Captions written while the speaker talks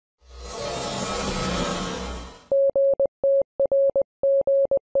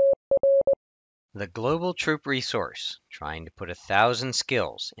The Global Troop Resource, trying to put 1,000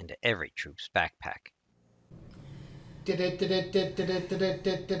 skills into every troop's backpack.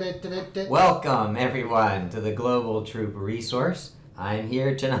 Welcome, everyone, to the Global Troop Resource. I'm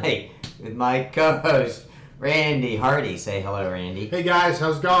here tonight with my co-host, Randy Hardy. Say hello, Randy. Hey guys,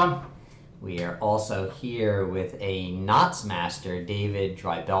 how's it going? We are also here with a Knots Master, David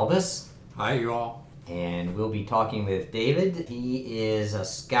Dreibelbis. Hi, you all. And we'll be talking with David. He is a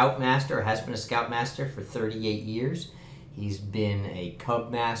Scoutmaster, has been a Scoutmaster for 38 years. He's been a Cub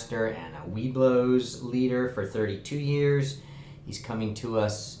Master and a Webelos leader for 32 years. He's coming to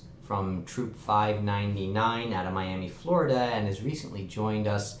us from Troop 599 out of Miami, Florida, and has recently joined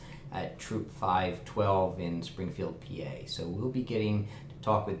us at Troop 512 in Springfield, PA. So we'll be getting to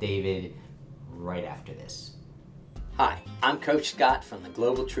talk with David right after this. Hi, I'm Coach Scott from the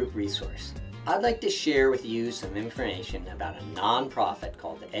Global Troop Resource. I'd like to share with you some information about a non-profit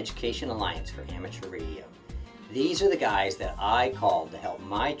called the Education Alliance for Amateur Radio. These are the guys that I called to help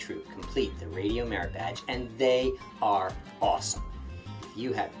my troop complete the Radio Merit Badge, and they are awesome. If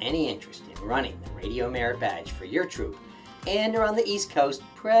you have any interest in running the Radio Merit Badge for your troop and are on the East Coast,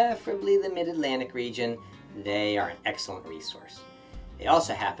 preferably the Mid-Atlantic region, they are an excellent resource. They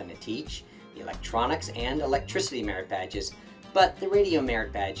also happen to teach the electronics and electricity merit badges, but the Radio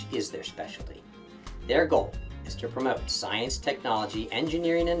Merit Badge is their specialty. Their goal is to promote science, technology,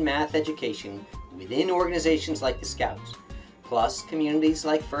 engineering, and math education within organizations like the Scouts, plus communities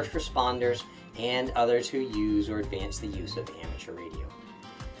like first responders and others who use or advance the use of amateur radio.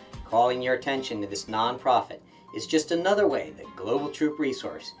 Calling your attention to this nonprofit is just another way that Global Troop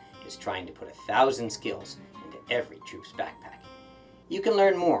Resource is trying to put 1,000 skills into every troop's backpack. You can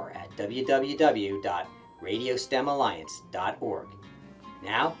learn more at www.radiostemalliance.org.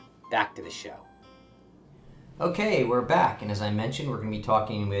 Now, back to the show. Okay, we're back, and as I mentioned, we're going to be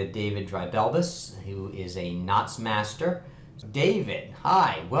talking with David Dreibelbis, who is a Knots Master. David,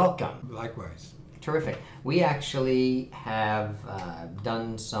 hi, welcome. Likewise. Terrific. We actually have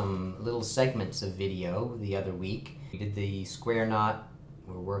done some little segments of video the other week. We did the square knot,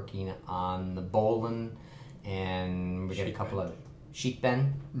 we're working on the bowline, and we got a couple of sheet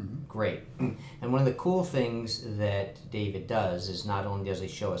bend. Mm-hmm. Great. And one of the cool things that David does is not only does he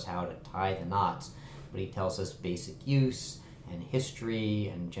show us how to tie the knots, but he tells us basic use and history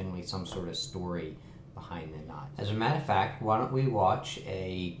and generally some sort of story behind the knot. As a matter of fact, why don't we watch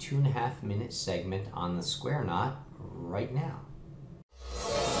a 2.5-minute segment on the square knot right now.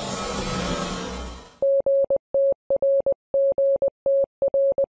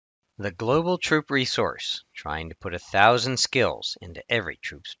 The Global Troop Resource, trying to put 1,000 skills into every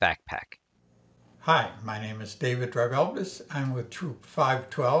troop's backpack. Hi, my name is David Dreibelbis. I'm with Troop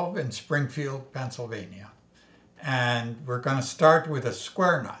 512 in Springfield, Pennsylvania. And we're going to start with a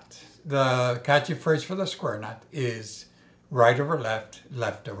square knot. The catchy phrase for the square knot is right over left,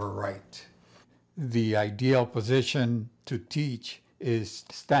 left over right. The ideal position to teach is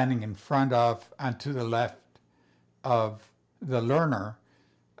standing in front of and to the left of the learner,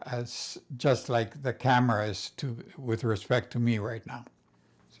 as just like the camera is with respect to me right now.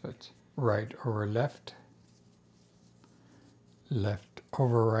 So it's right over left, left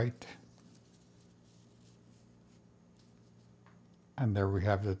over right. And there we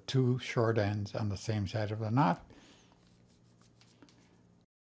have the two short ends on the same side of the knot.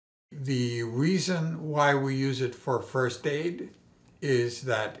 The reason why we use it for first aid is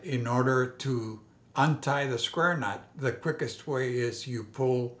that in order to untie the square knot, the quickest way is you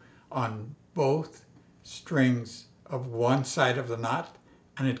pull on both strings of one side of the knot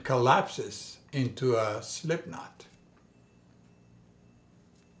and it collapses into a slip knot.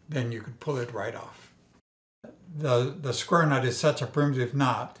 Then you could pull it right off. The square knot is such a primitive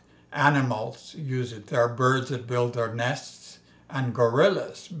knot. Animals use it. There are birds that build their nests, and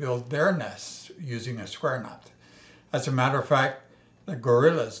gorillas build their nests using a square knot. As a matter of fact, the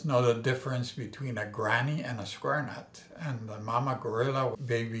gorillas know the difference between a granny and a square knot. And the mama gorilla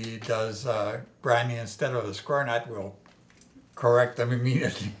baby does a granny instead of a square knot, will correct them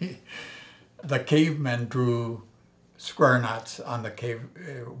immediately. The cavemen drew square knots on the cave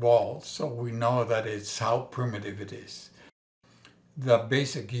walls, so we know that it's how primitive it is. The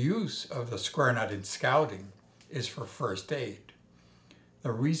basic use of the square knot in scouting is for first aid.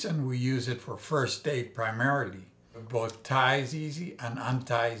 The reason we use it for first aid primarily, both ties easy and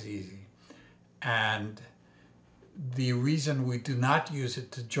unties easy. And the reason we do not use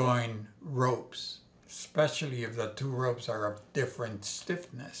it to join ropes, especially if the two ropes are of different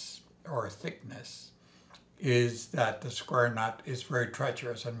stiffness or thickness, is that the square knot is very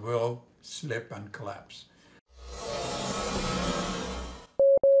treacherous and will slip and collapse.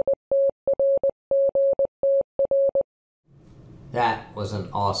 That was an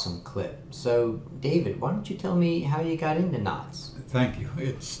awesome clip. So, David, why don't you tell me how you got into knots? Thank you.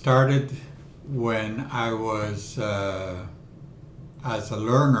 It started when I was, as a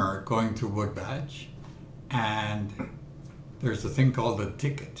learner, going through Wood Badge, and there's a thing called a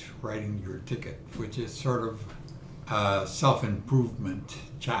ticket, writing your ticket, which is sort of a self-improvement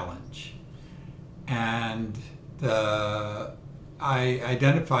challenge. And I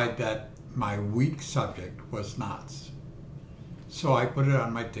identified that my weak subject was knots. So I put it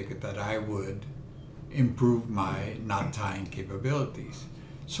on my ticket that I would improve my knot tying capabilities.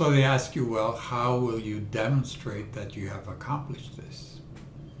 So they ask you, well, how will you demonstrate that you have accomplished this?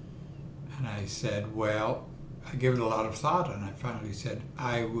 And I said, well, I gave it a lot of thought, and I finally said,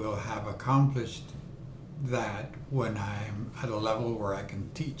 I will have accomplished that when I'm at a level where I can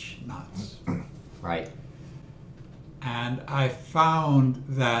teach knots. Right. And I found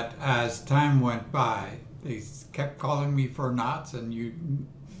that as time went by, they kept calling me for knots, and you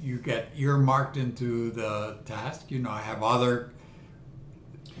get earmarked into the task. You know, I have other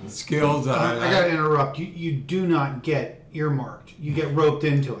skills that I got to interrupt. You do not get earmarked. You get roped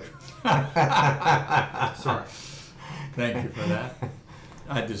into it. Sorry. Thank you for that.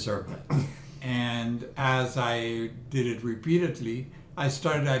 I deserve that. And as I did it repeatedly, I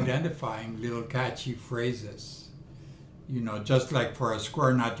started identifying little catchy phrases. You know, just like for a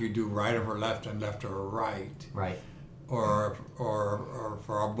square knot, you do right over left and left over right. Right. Or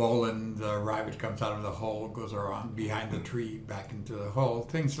for a bowline, the rabbit comes out of the hole, goes around behind the tree, back into the hole,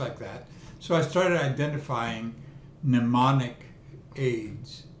 things like that. So I started identifying mnemonic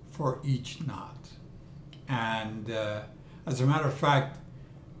aids for each knot. And as a matter of fact,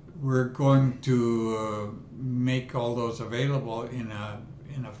 we're going to make all those available in a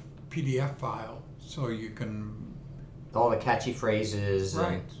PDF file, so you can All the catchy phrases.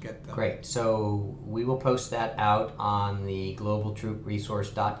 right get them. Great. So we will post that out on the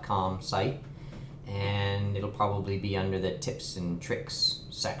globaltroopresource.com site, and it'll probably be under the tips and tricks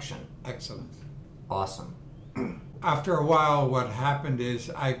section. Excellent. Awesome. After a while, what happened is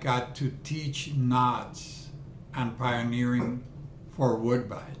I got to teach knots and pioneering for Wood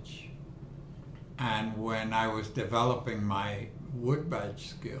Badge. And when I was developing my Wood Badge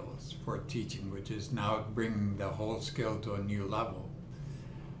skills for teaching, which is now bringing the whole skill to a new level,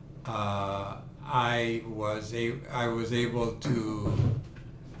 I was able to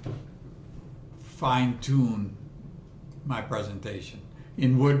fine-tune my presentation.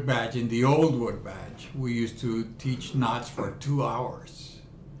 In Wood Badge, in the old Wood Badge, we used to teach knots for 2 hours.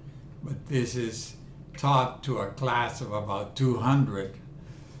 But this is taught to a class of about 200.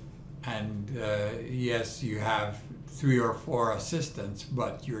 And yes, you have 3 or 4 assistants,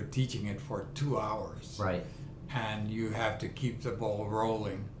 but you're teaching it for 2 hours. Right. And you have to keep the ball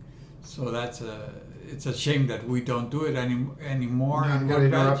rolling. So it's a shame that we don't do it anymore. I'm going to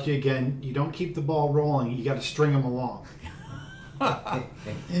interrupt you again. You don't keep the ball rolling. You got to string them along.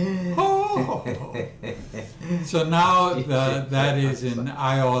 Oh. So now that is in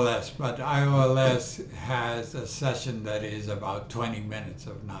IOLS, but IOLS has a session that is about 20 minutes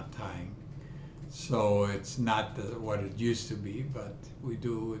of knot tying. So it's not what it used to be, but we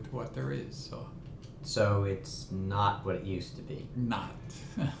do with what there is. So it's not what it used to be. Not.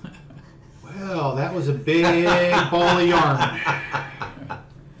 Well, that was a big ball of yarn.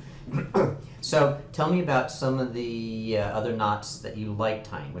 So tell me about some of the other knots that you like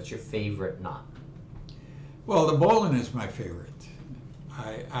tying. What's your favorite knot? Well, the bowline is my favorite.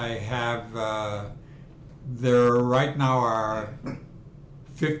 I have, there right now are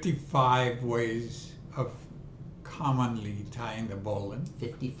 55 ways of commonly tying the bowline.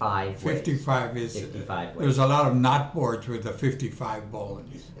 55 ways. 55 is, 55 ways. there's a lot of knot boards with the 55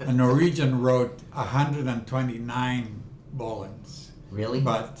 bowlines. A Norwegian wrote 129 bowlines. Really?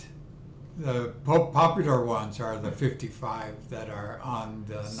 But the popular ones are the 55 that are on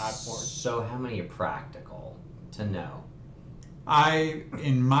the knot board. So how many are practical to know?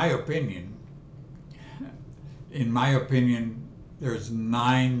 In my opinion, there's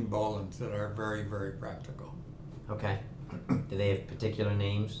 9 bowlines that are very, very practical. Okay. Do they have particular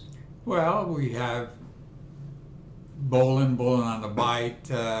names? Well, we have bowline on the bite,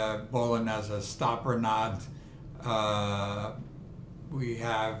 bowline as a stopper knot. We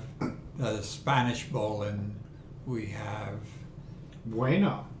have the Spanish bowline. We have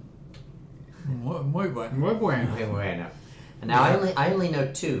Bueno. muy bueno. Muy bueno. Okay, wait, no. And now I only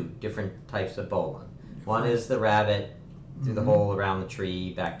know 2 different types of bowline. One is the rabbit through the hole around the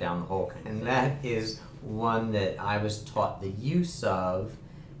tree, back down the hole, and that is one that I was taught the use of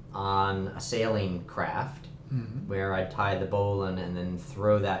on a sailing craft, where I'd tie the bowline and then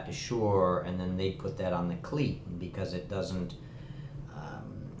throw that to shore, and then they put that on the cleat, and because it doesn't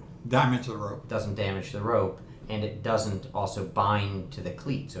damage the rope. Doesn't damage the rope, and it doesn't also bind to the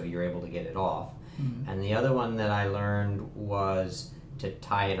cleat, so you're able to get it off. Mhm. And the other one that I learned was to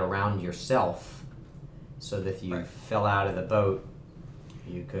tie it around yourself, so that if you Right. fell out of the boat,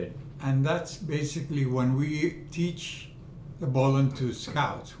 you could. And that's basically when we teach the bowline to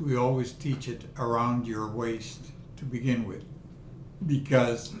scouts, we always teach it around your waist to begin with,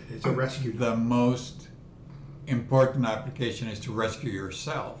 because It's a rescue. the most important application is to rescue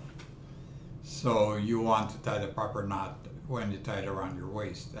yourself. So you want to tie the proper knot when you tie it around your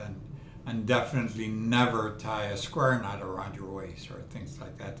waist, and definitely never tie a square knot around your waist or things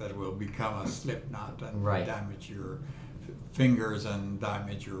like that. That will become a slip knot and Right. damage your fingers and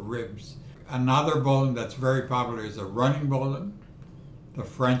damage your ribs. Another bowline that's very popular is the running bowline, the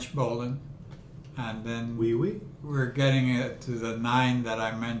French bowline, and then we're getting it to the 9 that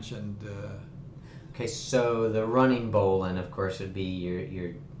I mentioned. Okay, so the running bowline, of course, would be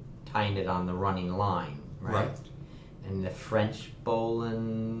you're tying it on the running line, right? Right. And the French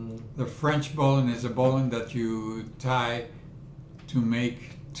bowline. The French bowline is a bowline that you tie to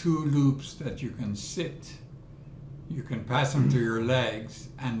make 2 loops that you can sit. You can pass them to your legs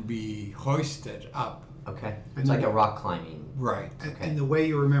and be hoisted up. Okay, And it's like the- a rock climbing. Right. And the way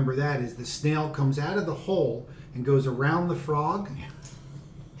you remember that is the snail comes out of the hole and goes around the frog.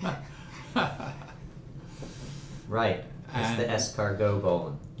 Right, it's the And- escargot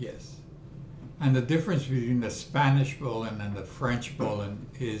bowline. Yes. And the difference between the Spanish bowline and the French bowline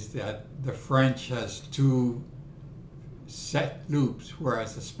is that the French has 2 set loops,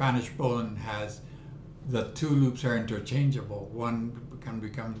 whereas the Spanish bowline has the 2 loops are interchangeable. One can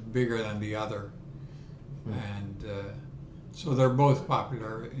become bigger than the other. And so they're both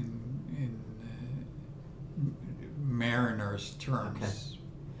popular in mariners' terms. Okay.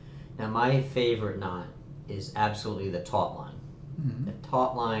 Now, my favorite knot is absolutely the taut line. Mhm. The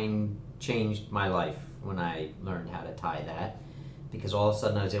taut line changed my life when I learned how to tie that, because all of a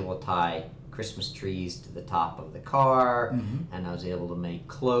sudden I was able to tie Christmas trees to the top of the car, Mhm. and I was able to make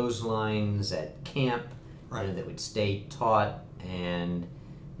clotheslines at camp Right. that would stay taut, and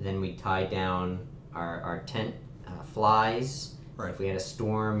then we'd tie down our tent flies. Right. If we had a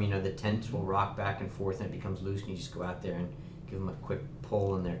storm, the tents will rock back and forth and it becomes loose, and you just go out there and give them a quick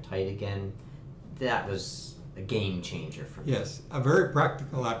pull and they're tight again. That was a game changer for me. Yes, a very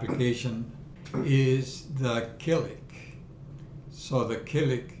practical application is the killick. So the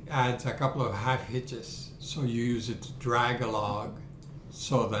killick adds a couple of half hitches, so you use it to drag a log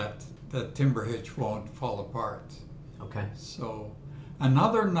so that the timber hitch won't fall apart. Okay. So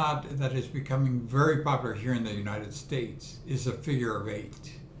another knot that is becoming very popular here in the United States is a figure of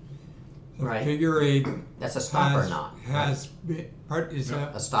 8. The Right. figure 8 That's a stopper knot. has been, is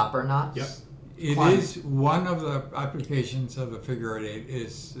A stopper knot? Yep. it Climb. is one of the applications of the figure 8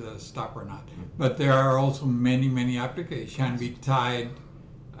 is stopper knot, but there are also many applications. It can be tied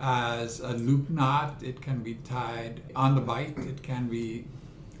as a loop knot. It can be tied on the bite. It can be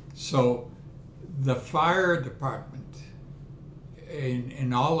so. The fire department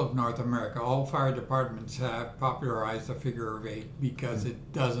in all of North America, all fire departments have popularized the figure of 8 because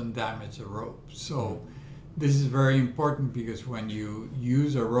it doesn't damage the rope. So this is very important because when you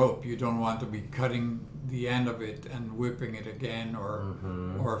use a rope, you don't want to be cutting the end of it and whipping it again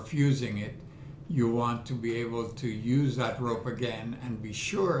or fusing it. You want to be able to use that rope again and be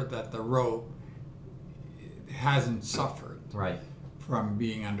sure that the rope hasn't suffered Right. from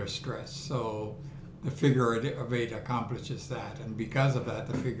being under stress. So the figure of 8 accomplishes that, and because of that,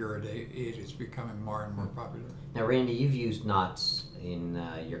 the figure of 8 is becoming more and more popular. Now, Randy, you've used knots in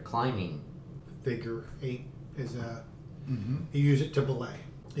your climbing. Figure 8 is a. Mm-hmm. You use it to belay.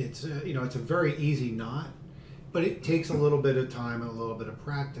 It's it's a very easy knot, but it takes a little bit of time and a little bit of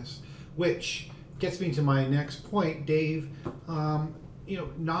practice, which gets me to my next point, Dave.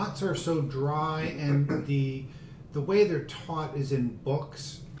 Knots are so dry, and the way they're taught is in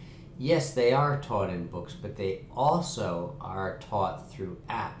books. Yes, they are taught in books, but they also are taught through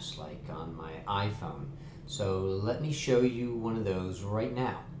apps like on my iPhone. So let me show you one of those right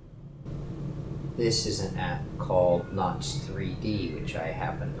now. This is an app called Knots 3D, which I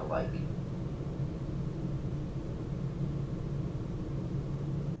happen to like.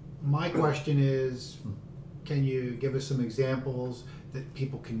 My question is, can you give us some examples that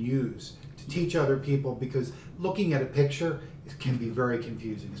people can use to teach other people? Because looking at a picture can be very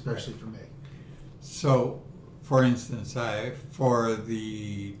confusing, especially for me. So, for instance, for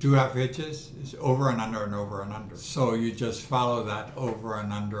the 2 half hitches, it's over and under and over and under. So you just follow that over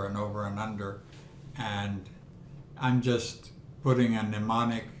and under and over and under. And I'm just putting a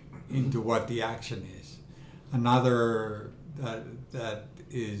mnemonic into what the action is. Another that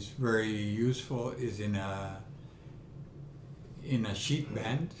is very useful is in a sheet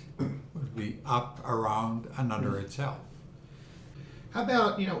bend, would be up, around, and under itself. How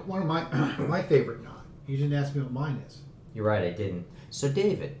about, one of my my favorite knot? You didn't ask me what mine is. You're right, I didn't. So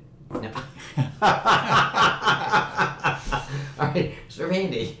David. No. All right, so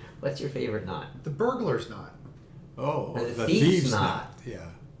Randy, what's your favorite knot? The burglar's knot. Oh, Or the the thief's thieves' knot. knot. Yeah.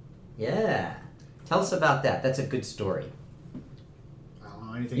 Yeah. Tell us about that. That's a good story. I don't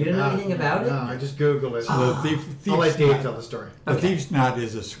know anything You don't know about anything about it? No, I just Googled it. So the I'll thief's let Dave knot, tell the story. the Okay. thief's knot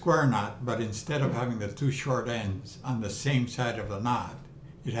is a square knot, but instead of having the two short ends on the same side of the knot,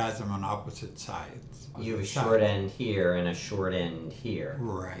 it has them on opposite sides. You have a the side. short end here and a short end here.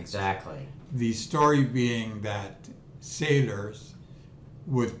 Right. Exactly. The story being that sailors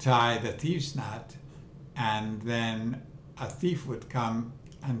would tie the thief's knot, and then a thief would come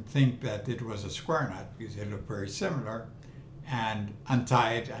and think that it was a square knot because they look very similar, and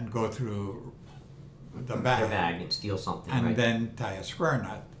untie it and go through the Your bag, bag and steal something, and right? then tie a square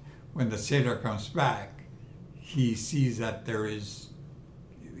knot. When the sailor comes back, he sees that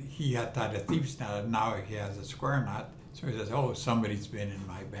he had tied a thief's knot, and now he has a square knot. So he says, "Oh, somebody's been in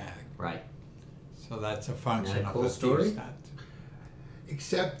my bag." Right. So that's a function Isn't that a of cool the story? thief's knot.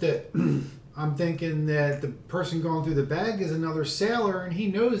 Except that I'm thinking that the person going through the bag is another sailor, and he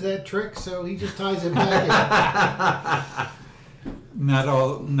knows that trick, so he just ties it back. Not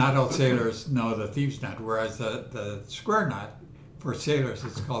all sailors know the thief's knot, whereas the square knot for sailors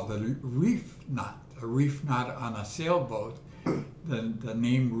is called the reef knot. A reef knot on a sailboat. The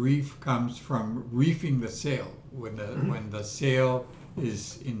name reef comes from reefing the sail. When the sail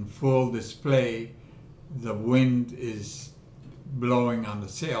is in full display, the wind is blowing on the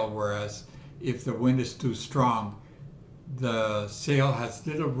sail, whereas if the wind is too strong, the sail has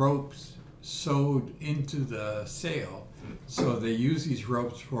little ropes sewed into the sail. So they use these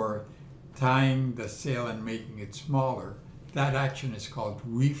ropes for tying the sail and making it smaller. That action is called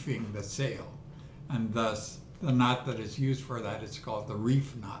reefing the sail, and thus the knot that is used for that is called the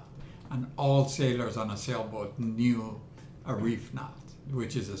reef knot. And all sailors on a sailboat knew a reef knot,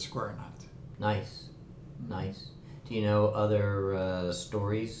 which is a square knot. Nice. Nice. Do you know other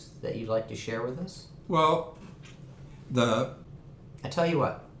stories that you'd like to share with us? Well, I tell you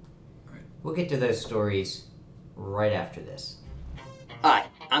what. Right. We'll get to those stories right after this. Hi,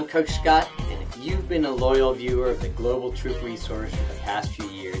 I'm Coach Scott, and if you've been a loyal viewer of the Global Troop Resource for the past few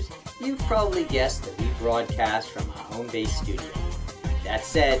years, you've probably guessed that we broadcast from a home-based studio. That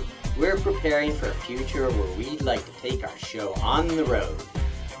said, we're preparing for a future where we'd like to take our show on the road.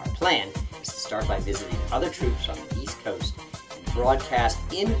 Our plan is to start by visiting other troops on the East Coast and broadcast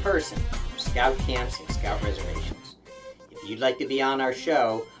in person from scout camps and scout reservations. If you'd like to be on our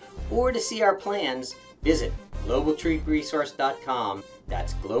show or to see our plans, visit globaltroopresource.com.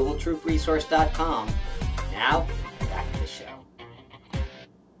 That's globaltroopresource.com. Now, back to the show.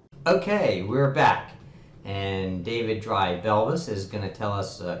 Okay, we're back. And David Dreibelbis is going to tell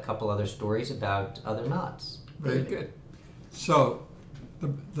us a couple other stories about other knots. Very good. So,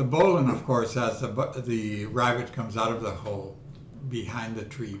 the bowline, of course, has the rabbit comes out of the hole behind the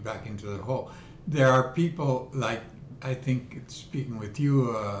tree back into the hole. There are people, like I think speaking with you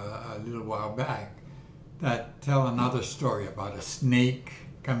a little while back, that tell another story about a snake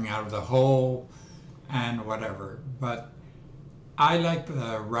coming out of the hole and whatever. But I like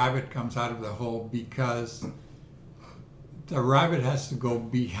the rabbit comes out of the hole because the rabbit has to go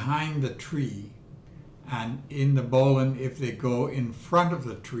behind the tree, and in the bowline, if they go in front of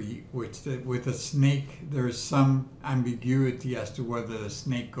the tree, with a snake, there's some ambiguity as to whether the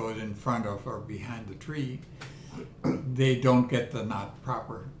snake goes in front of or behind the tree. They don't get the knot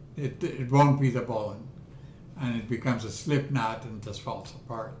proper. It won't be the bowline, and it becomes a slip knot and just falls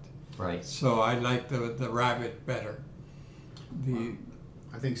apart. Right. So I like the rabbit better.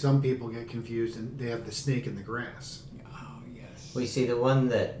 I think some people get confused and they have the snake in the grass. Oh yes. Well, you see, the one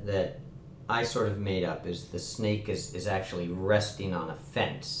that I sort of made up is the snake is actually resting on a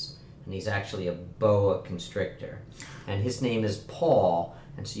fence, and he's actually a boa constrictor, and his name is Paul,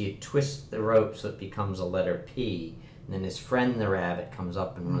 and so you twist the rope so it becomes a letter P, and then his friend the rabbit comes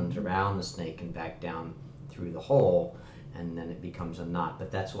up and runs around the snake and back down through the hole, and then it becomes a knot.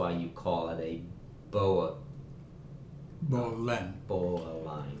 But that's why you call it a boa Bowline.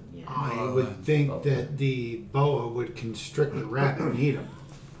 line. Yeah. I would think that the boa would constrict the rabbit and eat him.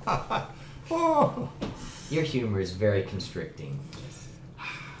 Oh. Your humor is very constricting.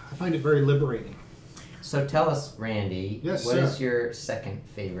 I find it very liberating. So tell us, Randy, Yes, what sir. is your second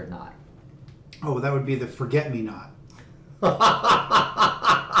favorite knot? Oh, that would be the forget-me-not.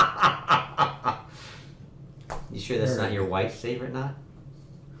 You sure that's not your wife's favorite knot?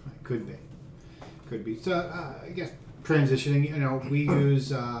 Could be. So I guess transitioning. You know, we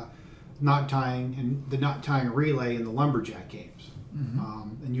use knot tying and the knot tying relay in the lumberjack games.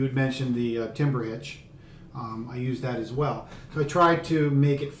 And you had mentioned the timber hitch. I use that as well. So I tried to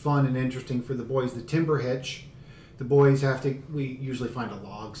make it fun and interesting for the boys. The timber hitch, the boys we usually find a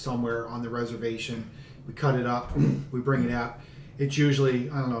log somewhere on the reservation. We cut it up, we bring it out. It's usually,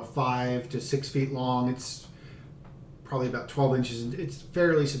 5 to 6 feet long. It's probably about 12 inches, and it's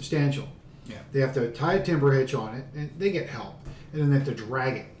fairly substantial. Yeah. They have to tie a timber hitch on it, and they get help. And then they have to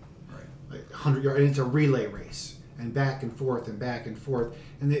drag it, like 100 yards, and it's a relay race, and back and forth and back and forth.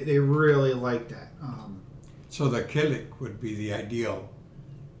 And they really like that. So the killick would be the ideal.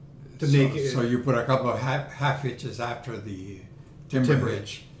 So you put a couple of half hitches after the timber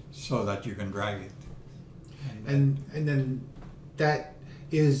hitch so that you can drag it. And then that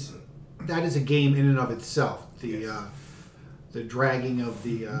is a game in and of itself. The dragging of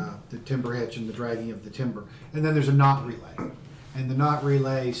the timber hitch and the dragging of the timber. And then there's a knot relay. And the knot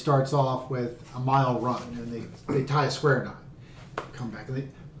relay starts off with a mile run, and they tie a square knot, come back, and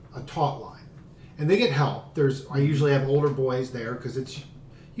a taut line. And they get help. I usually have older boys there because it's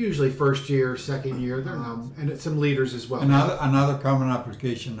usually first year, second year, and it's some leaders as well. Another common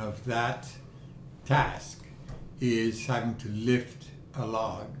application of that task is having to lift a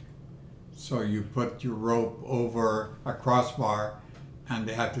log. So you put your rope over a crossbar, and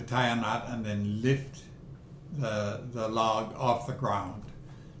they have to tie a knot and then lift the log off the ground.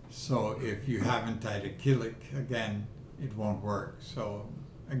 So if you haven't tied a killick, again, it won't work. So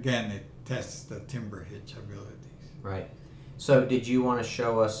again, it tests the timber hitch abilities. Right. So did you want to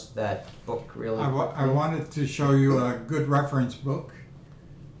show us that book really quickly? I wanted to show you a good reference book.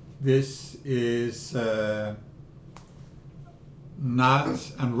 This is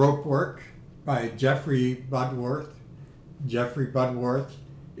Knots and Rope Work by Jeffrey Budworth. Jeffrey Budworth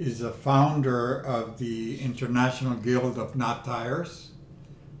is the founder of the International Guild of Knot Tiers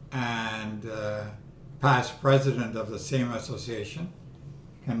and past president of the same association.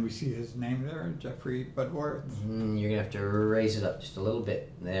 Can we see his name there, Jeffrey Budworth? You're going to have to raise it up just a little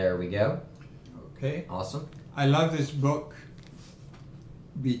bit. There we go. Okay. Awesome. I love this book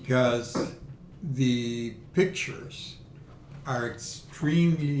because the pictures are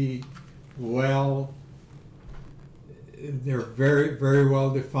extremely well, they're very, very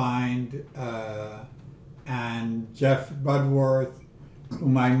well defined. And Jeff Budworth,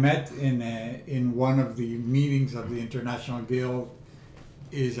 whom I met in one of the meetings of the International Guild,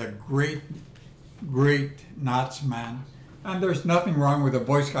 is a great knotsman. And there's nothing wrong with a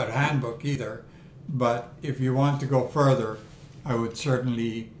Boy Scout handbook either, but if you want to go further, I would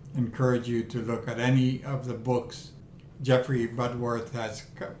certainly encourage you to look at any of the books. Jeffrey Budworth has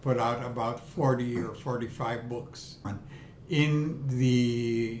put out about 40 or 45 books. In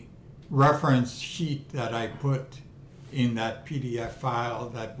the reference sheet that I put in that PDF file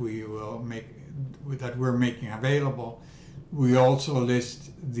that we're making available, we also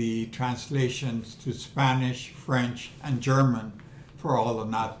list the translations to Spanish, French, and German for all the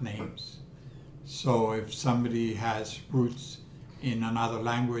knot names. So if somebody has roots in another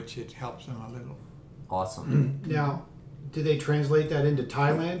language, it helps them a little. Awesome. Now, do they translate that into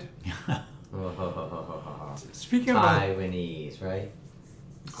Thailand? Speaking about Taiwanese, right?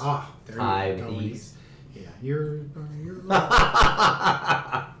 There Taiwanese. Yeah, you're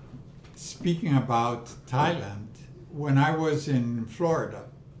Speaking about Thailand, when I was in Florida,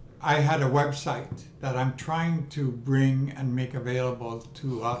 I had a website that I'm trying to bring and make available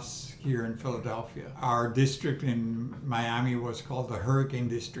to us here in Philadelphia. Our district in Miami was called the Hurricane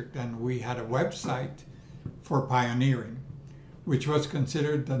District, and we had a website for pioneering, which was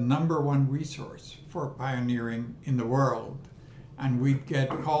considered the #1 resource for pioneering in the world. And we'd get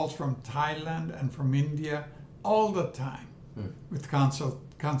calls from Thailand and from India all the time with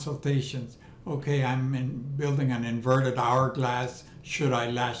consultations. Okay, I'm building an inverted hourglass. Should I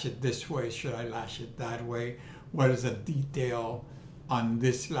lash it this way? Should I lash it that way? What is the detail on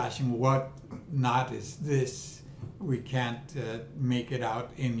this lashing? What knot is this? We can't make it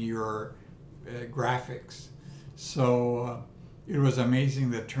out in your graphics. So it was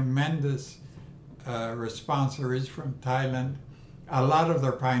amazing the tremendous response there is from Thailand. A lot of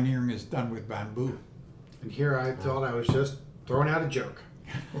their pioneering is done with bamboo. And here I thought I was just throwing out a joke.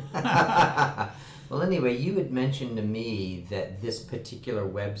 Well, anyway, you had mentioned to me that this particular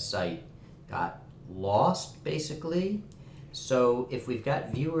website got lost, basically. So if we've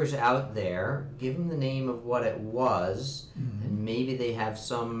got viewers out there, give them the name of what it was, and maybe they have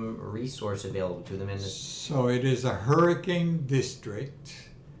some resource available to them. So it is a Hurricane District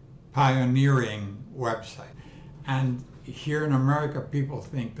pioneering website. And here in America, people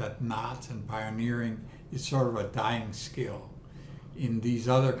think that knots and pioneering is sort of a dying skill. In these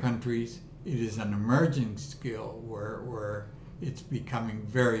other countries, it is an emerging skill where it's becoming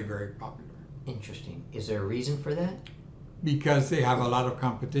very, very popular. Interesting. Is there a reason for that? Because they have a lot of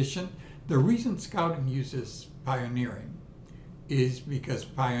competition. The reason Scouting uses pioneering is because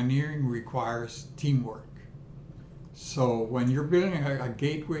pioneering requires teamwork. So when you're building a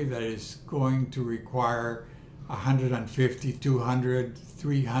gateway that is going to require 150, 200,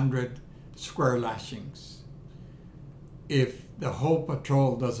 300 square lashings, if the whole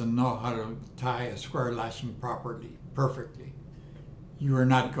patrol doesn't know how to tie a square lashing properly, perfectly, you are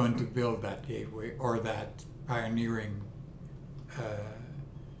not going to build that gateway or that pioneering.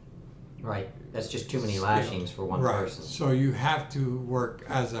 Right. That's just too many lashings for one Right. person. So you have to work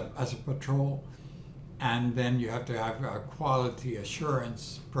as a patrol, and then you have to have a quality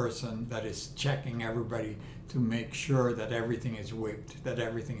assurance person that is checking everybody to make sure that everything is whipped, that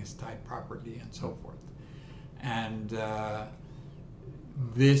everything is tied properly, and so forth. And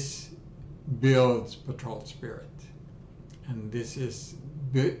this builds patrol spirit, and this is,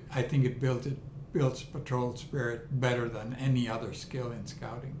 I think it builds patrol spirit better than any other skill in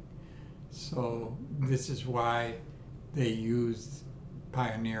Scouting. So this is why they use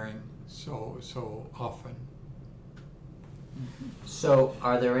pioneering so often. So,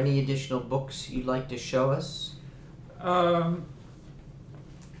 are there any additional books you'd like to show us? I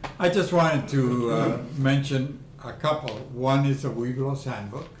just wanted to mention a couple. One is the Weeblos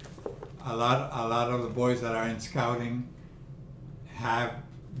Handbook. A lot of the boys that are in Scouting have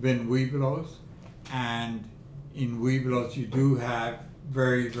been Weeblos, and in Weeblos you do have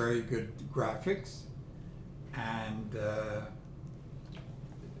very, very good graphics. And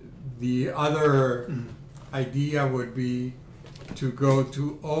the other idea would be to go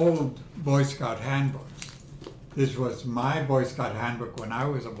to old Boy Scout handbooks. This was my Boy Scout handbook when I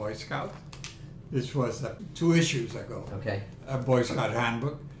was a Boy Scout. This was 2 issues ago. Okay. A Boy Scout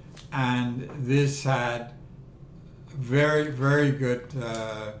handbook, and this had very, very good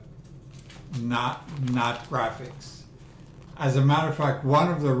knot graphics. As a matter of fact,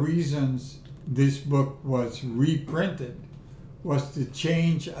 one of the reasons this book was reprinted was to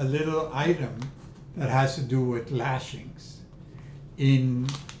change a little item that has to do with lashings. In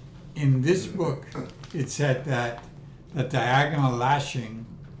this book, it said that the diagonal lashing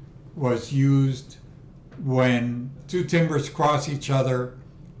was used when 2 timbers cross each other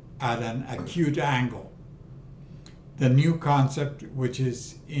at an acute angle. The new concept, which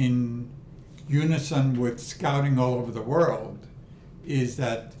is in unison with Scouting all over the world, is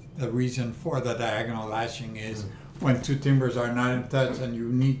that the reason for the diagonal lashing is when 2 timbers are not in touch and you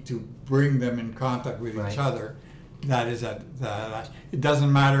need to bring them in contact with each other. That is the lash. It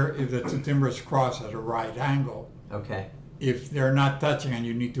doesn't matter if the 2 timbers cross at a right angle. Okay. If they're not touching and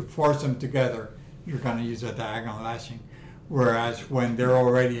you need to force them together, you're going to use a diagonal lashing. Whereas when they're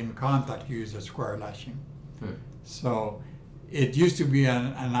already in contact, you use a square lashing. So it used to be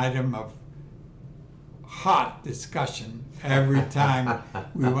an item of hot discussion every time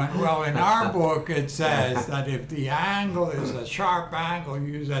we went, well, in our book it says that if the angle is a sharp angle,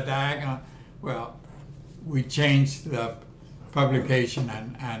 use a diagonal. Well, we changed the publication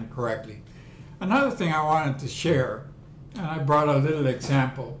and correctly. Another thing I wanted to share, and I brought a little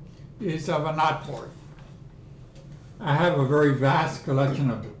example, is of a knot board. I have a very vast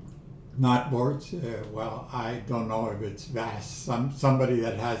collection of knot boards. Well, I don't know if it's vast. Somebody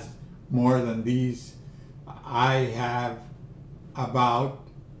that has more than these. I have about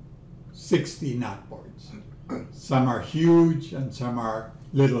 60 knot boards. Some are huge and some are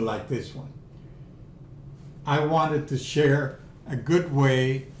little like this one. I wanted to share a good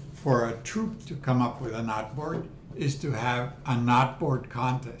way for a troop to come up with a knot board is to have a knot board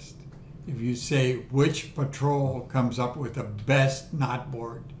contest. If you say which patrol comes up with the best knot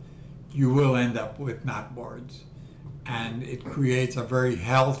board, you will end up with knot boards. And it creates a very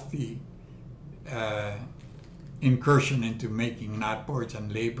healthy incursion into making knot boards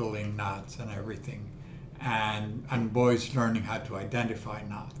and labeling knots and everything. And boys learning how to identify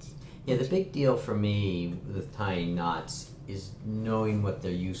knots. Yeah, the big deal for me with tying knots is knowing what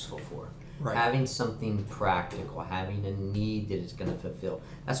they're useful for. Right. Having something practical, having a need that it's going to fulfill.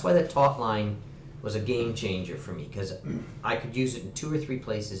 That's why the taut line was a game changer for me, because I could use it in 2 or 3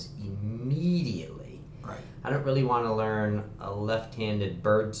 places immediately. Right. I don't really want to learn a left-handed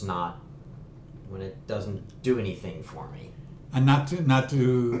bird's knot when it doesn't do anything for me. And not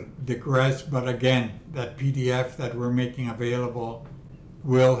to digress, but again, that PDF that we're making available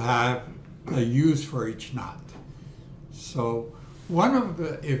will have a use for each knot. So one of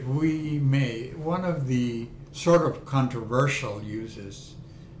the sort of controversial uses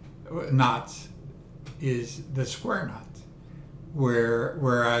knots is the square knot,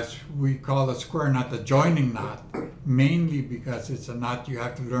 whereas we call the square knot the joining knot, mainly because it's a knot you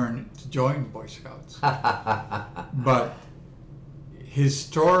have to learn to join Boy Scouts. But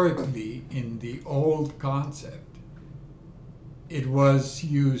historically, in the old concept, it was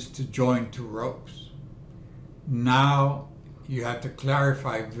used to join two ropes. Now you have to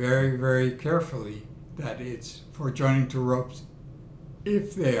clarify very, very carefully that it's for joining two ropes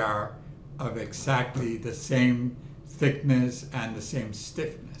if they are of exactly the same thickness and the same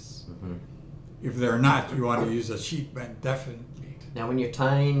stiffness. Mm-hmm. If they're not, you want to use a sheet bend, definitely. Now, when you're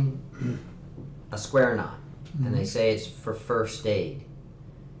tying a square knot, and they say it's for first aid,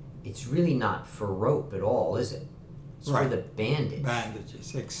 it's really not for rope at all, is it? It's for the bandage.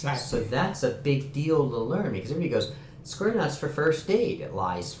 Bandages, exactly. So that's a big deal to learn, because everybody goes, square knot's for first aid. It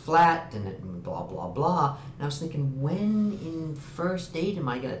lies flat and it blah, blah, blah. And I was thinking, when in first aid am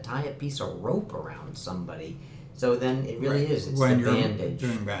I going to tie a piece of rope around somebody? So then it really is. It's when the you're bandage.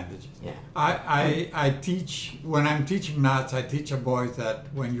 doing bandages. Yeah. I teach, when I'm teaching knots, I teach the boys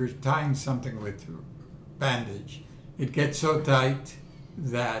that when you're tying something with bandage, it gets so tight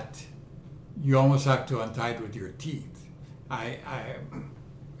that you almost have to untie it with your teeth. I'm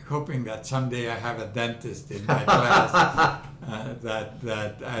hoping that someday I have a dentist in my class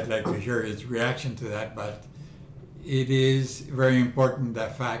that I'd like to hear his reaction to that. But it is very important, the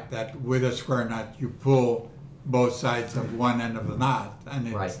fact that with a square knot you pull both sides of one end of the knot, and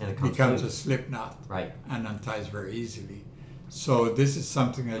it becomes a slip knot, and unties very easily. So this is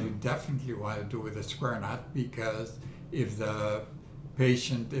something that you definitely want to do with a square knot, because if the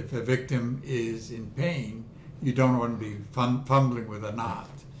patient, if a victim is in pain, you don't want to be fumbling with a knot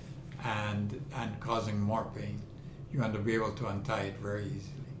and causing more pain. You want to be able to untie it very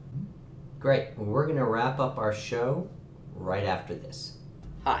easily. Great. Well, we're going to wrap up our show right after this.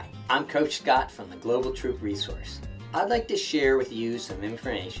 Hi, I'm Coach Scott from the Global Troop Resource. I'd like to share with you some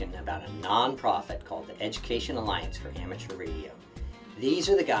information about a non-profit called the Education Alliance for Amateur Radio. These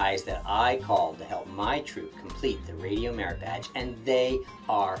are the guys that I called to help my troop complete the Radio Merit Badge, and they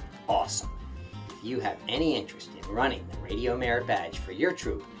are awesome. If you have any interest in running the Radio Merit Badge for your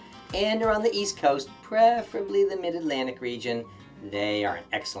troop and are on the East Coast, preferably the Mid-Atlantic region, they are an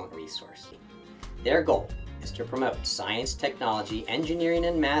excellent resource. Their goal is to promote science, technology, engineering,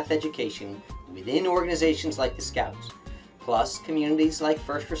 and math education within organizations like the Scouts, plus communities like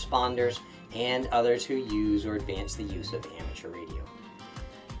first responders and others who use or advance the use of amateur radio.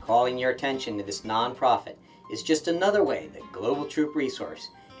 Calling your attention to this nonprofit is just another way that Global Troop Resource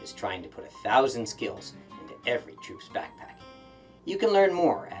is trying to put 1,000 skills into every troop's backpack. You can learn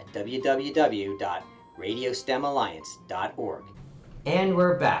more at www.radiostemalliance.org. And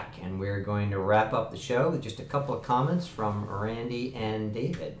we're back, and we're going to wrap up the show with just a couple of comments from Randy and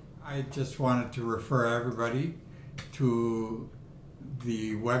David. I just wanted to refer everybody to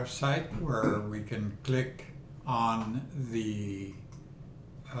the website where we can click on the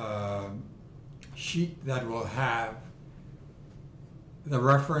sheet that will have the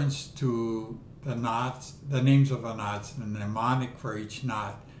reference to the knots, the names of the knots, the mnemonic for each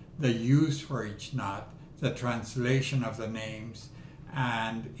knot, the use for each knot, the translation of the names,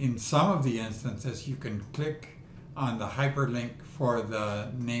 and in some of the instances you can click on the hyperlink for the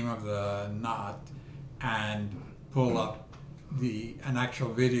name of the knot and pull up an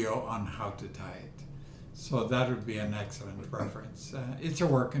actual video on how to tie it. So that would be an excellent reference. It's a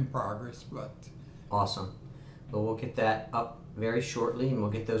work in progress, but... Awesome. Well, we'll get that up very shortly, and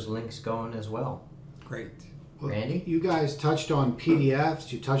we'll get those links going as well. Great. Well, Randy? You guys touched on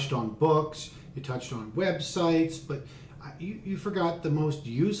PDFs, you touched on books, you touched on websites, but you forgot the most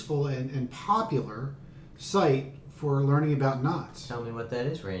useful and popular site for learning about knots. Tell me what that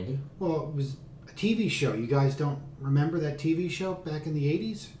is, Randy. Well, it was a TV show. You guys don't remember that TV show back in the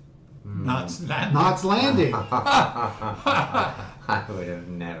 80s? Knots Landing. Knots Landing. I would have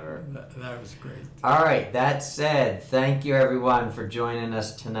never. That was great. All right, that said, thank you everyone for joining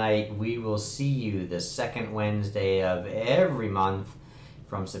us tonight. We will see you the second Wednesday of every month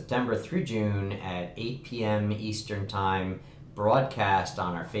from September through June at 8 p.m. Eastern Time, broadcast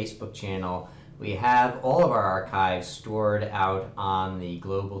on our Facebook channel. We have all of our archives stored out on the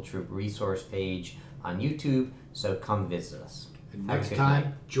Global Troop Resource page on YouTube, so come visit us. And Have a next good time,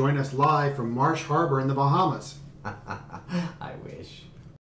 night. join us live from Marsh Harbor in the Bahamas. I wish.